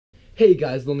Hey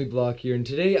guys, Lonely Block here, and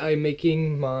today I'm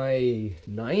making my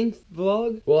ninth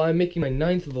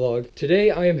vlog.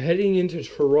 Today I am heading into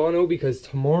Toronto because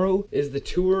tomorrow is the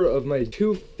tour of my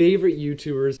two favorite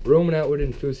YouTubers, Roman Atwood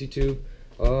and Fouseytube.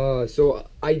 So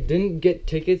I didn't get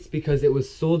tickets because it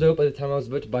was sold out by the time I was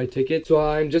about to buy tickets. So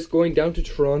I'm just going down to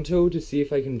Toronto to see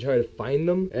if I can try to find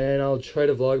them, and I'll try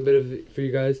to vlog a bit of it for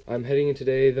you guys. I'm heading in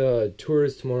today, the tour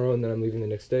is tomorrow, and then I'm leaving the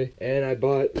next day. And I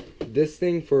bought this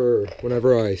thing for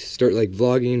whenever I start like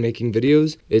vlogging and making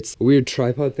videos. It's a weird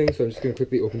tripod thing, so I'm just gonna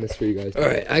quickly open this for you guys.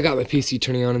 Alright, I got my PC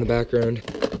turning on in the background.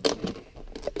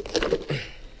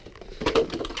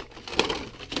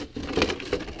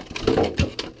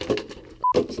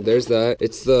 So there's that.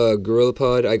 It's the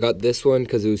GorillaPod. I got this one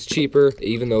because it was cheaper,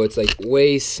 even though it's like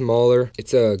way smaller.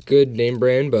 It's a good name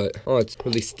brand, but oh, it's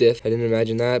really stiff. I didn't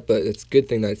imagine that, but it's a good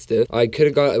thing that it's stiff. I could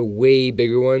have got a way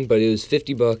bigger one, but it was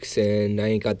 50 bucks and I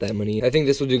ain't got that money. I think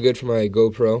this will do good for my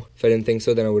GoPro. If I didn't think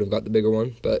so, then I would have got the bigger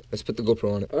one, but let's put the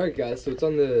GoPro on it. Alright guys, so it's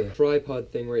on the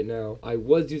tripod thing right now. I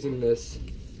was using this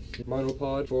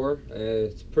monopod for,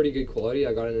 it's pretty good quality.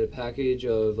 I got it in a package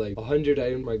of like 100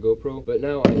 items my GoPro, but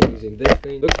now I'm using this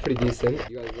thing. Looks pretty decent.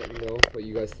 You guys let me know what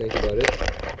you guys think about it.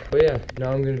 But yeah,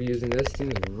 now I'm gonna be using this.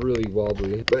 Thing is really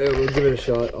wobbly, but yeah, we'll give it a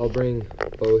shot. I'll bring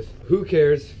both. Who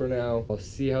cares for now? I'll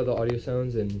see how the audio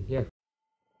sounds, and yeah.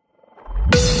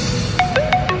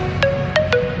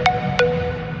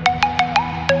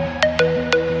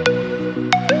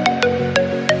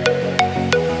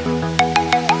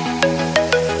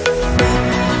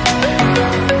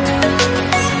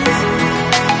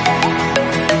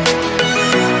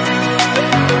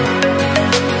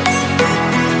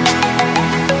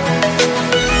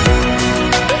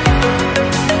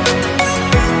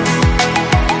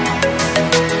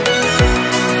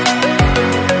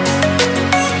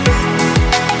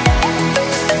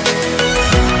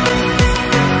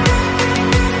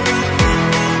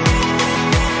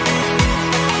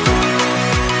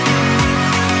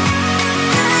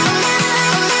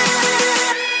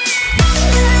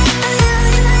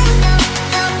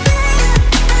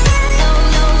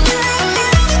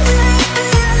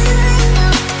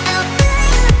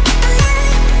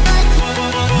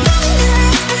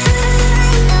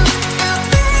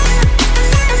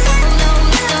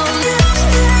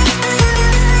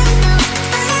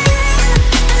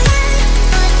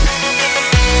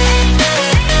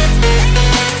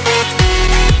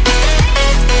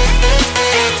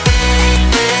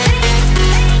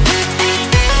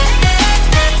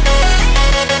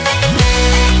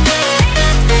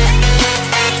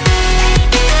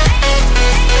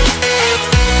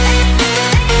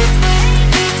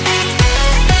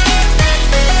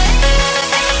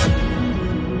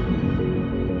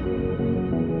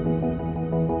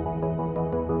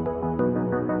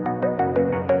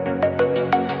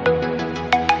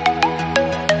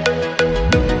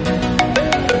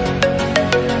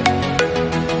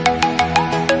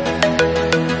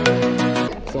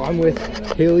 I'm with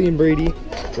Haley and Brady.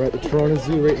 We're at the Toronto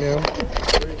Zoo right now.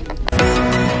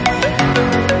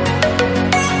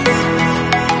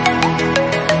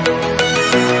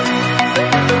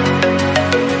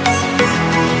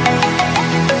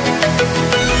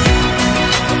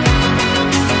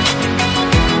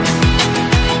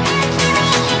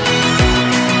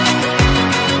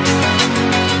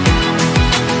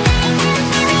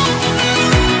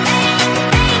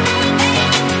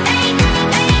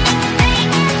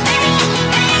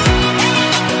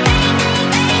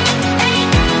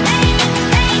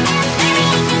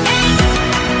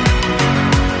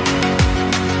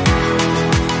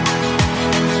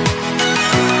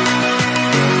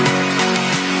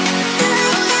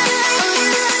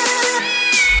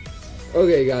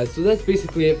 Okay guys, so that's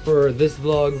basically it for this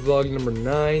vlog number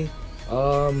 9.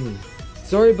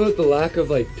 Sorry about the lack of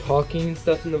like talking and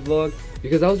stuff in the vlog,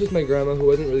 because I was with my grandma who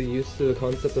wasn't really used to the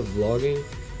concept of vlogging.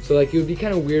 So like it would be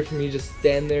kind of weird for me to just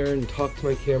stand there and talk to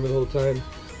my camera the whole time.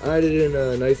 I added in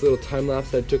a nice little time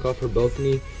lapse that I took off her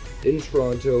balcony in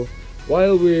Toronto.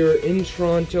 While we were in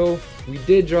Toronto, we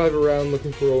did drive around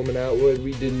looking for Roman Atwood.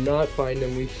 We did not find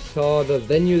him. We saw the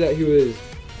venue that he was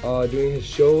doing his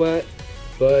show at,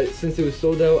 but since it was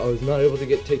sold out, I was not able to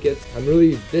get tickets. I'm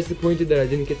really disappointed that I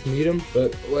didn't get to meet him,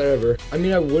 but whatever. I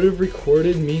mean, I would have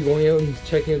recorded me going out and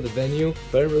checking out the venue,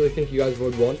 but I didn't really think you guys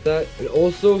would want that. And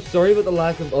also, sorry about the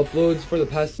lack of uploads for the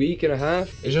past week and a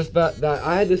half. It's just that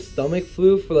I had the stomach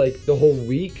flu for like the whole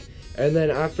week, And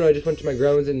then after, I just went to my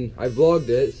grandma's and I vlogged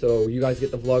it, so you guys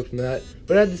get the vlog from that.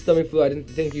 But I had the stomach flu. I didn't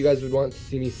think you guys would want to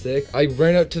see me sick. I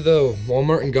ran out to the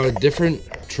Walmart and got a different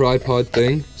tripod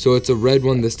thing. So it's a red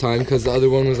one this time because the other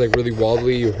one was like really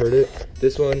wobbly. You heard it.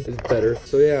 This one is better.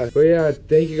 So yeah, but yeah,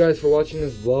 thank you guys for watching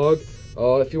this vlog.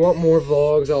 If you want more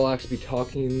vlogs, I'll actually be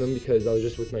talking in them because I was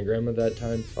just with my grandma that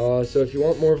time. So if you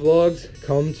want more vlogs,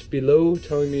 comment below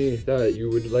telling me that you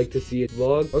would like to see a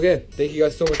vlog. Okay, thank you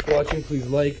guys so much for watching. Please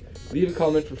like, leave a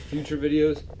comment for future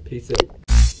videos. Peace out.